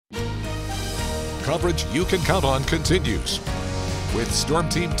Coverage you can count on continues. With Storm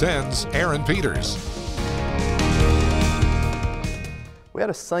Team 10's Aaron Peters. We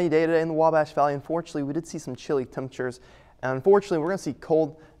had a sunny day today in the Wabash Valley. Unfortunately, we did see some chilly temperatures. And unfortunately, we're going to see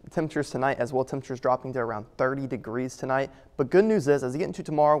cold temperatures tonight as well. Temperatures dropping to around 30 degrees tonight. But good news is, as we get into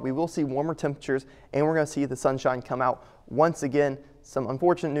tomorrow, we will see warmer temperatures and we're going to see the sunshine come out once again. Some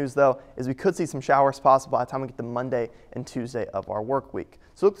unfortunate news, though, is we could see some showers possible by the time we get to Monday and Tuesday of our work week.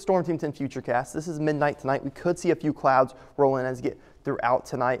 So look at the Storm Team 10 Futurecast. This is midnight tonight. We could see a few clouds roll in as we get throughout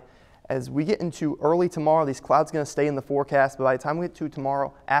tonight. As we get into early tomorrow, these clouds are going to stay in the forecast, but by the time we get to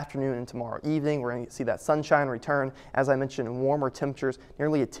tomorrow afternoon and tomorrow evening, we're going to see that sunshine return. As I mentioned, warmer temperatures,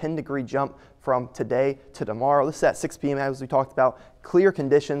 nearly a 10-degree jump from today to tomorrow. This is at 6 p.m. as we talked about. Clear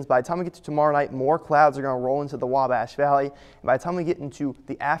conditions. By the time we get to tomorrow night, more clouds are going to roll into the Wabash Valley. And by the time we get into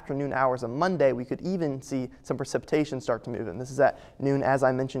the afternoon hours of Monday, we could even see some precipitation start to move in. This is at noon, as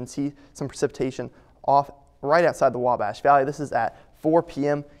I mentioned, see some precipitation off right outside the Wabash Valley. This is at 4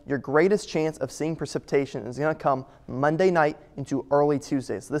 p.m. Your greatest chance of seeing precipitation is going to come Monday night into early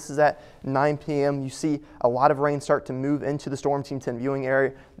Tuesday. So this is at 9 p.m. You see a lot of rain start to move into the Storm Team 10 viewing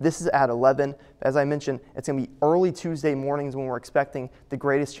area. This is at 11. As I mentioned, it's going to be early Tuesday mornings when we're expecting the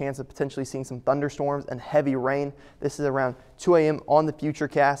greatest chance of potentially seeing some thunderstorms and heavy rain. This is around 2 a.m. on the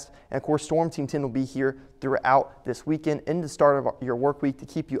Futurecast. And of course, Storm Team 10 will be here throughout this weekend into the start of your work week to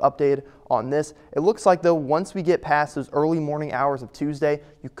keep you updated on this. It looks like, though, once we get past those early morning hours of Tuesday,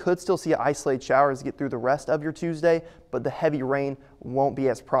 you could still see isolated showers get through the rest of your Tuesday, but the heavy rain won't be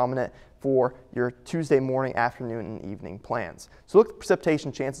as prominent for your Tuesday morning, afternoon, and evening plans. So look at the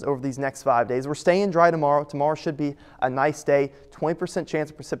precipitation chances over these next 5 days. We're staying dry tomorrow. Tomorrow should be a nice day. 20%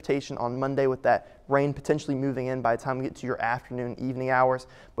 chance of precipitation on Monday with that rain potentially moving in by the time we get to your afternoon, evening hours.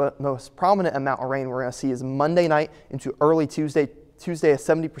 But the most prominent amount of rain we're going to see is Monday night into early Tuesday. Tuesday, a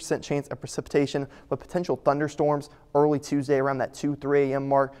 70% chance of precipitation with potential thunderstorms early Tuesday around that 2-3 a.m.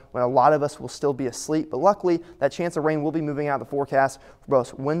 mark when a lot of us will still be asleep. But luckily, that chance of rain will be moving out of the forecast for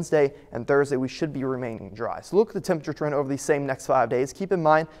both Wednesday and Thursday. We should be remaining dry. So look at the temperature trend over these same next 5 days. Keep in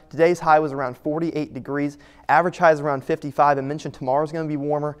mind, today's high was around 48 degrees. Average high is around 55. I mentioned tomorrow's going to be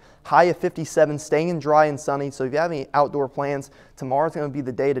warmer. High of 57, staying dry and sunny. So if you have any outdoor plans, tomorrow's going to be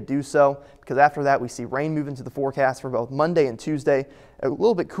the day to do so, because after that we see rain move into the forecast for both Monday and Tuesday. A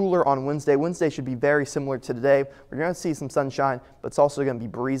little bit cooler on Wednesday. Wednesday should be very similar to today. We're going to see some sunshine, but it's also going to be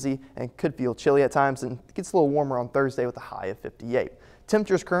breezy and could feel chilly at times, and it gets a little warmer on Thursday with a high of 58.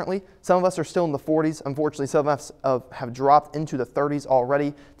 Temperatures currently, some of us are still in the 40s. Unfortunately, some of us have dropped into the 30s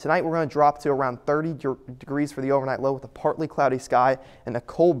already. Tonight, we're going to drop to around 30 degrees for the overnight low with a partly cloudy sky and a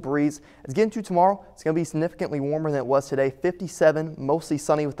cold breeze. As we get into tomorrow, it's going to be significantly warmer than it was today. 57, mostly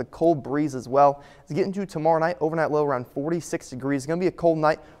sunny with a cold breeze as well. As we get into tomorrow night, overnight low around 46 degrees. It's going to be a cold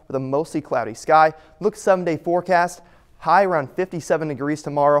night with a mostly cloudy sky. Look, 7-day forecast. High around 57 degrees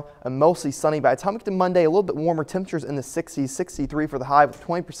tomorrow and mostly sunny. By the time we get to Monday, a little bit warmer temperatures in the 60s, 63 for the high with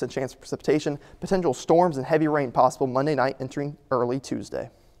 20% chance of precipitation. Potential storms and heavy rain possible Monday night entering early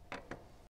Tuesday.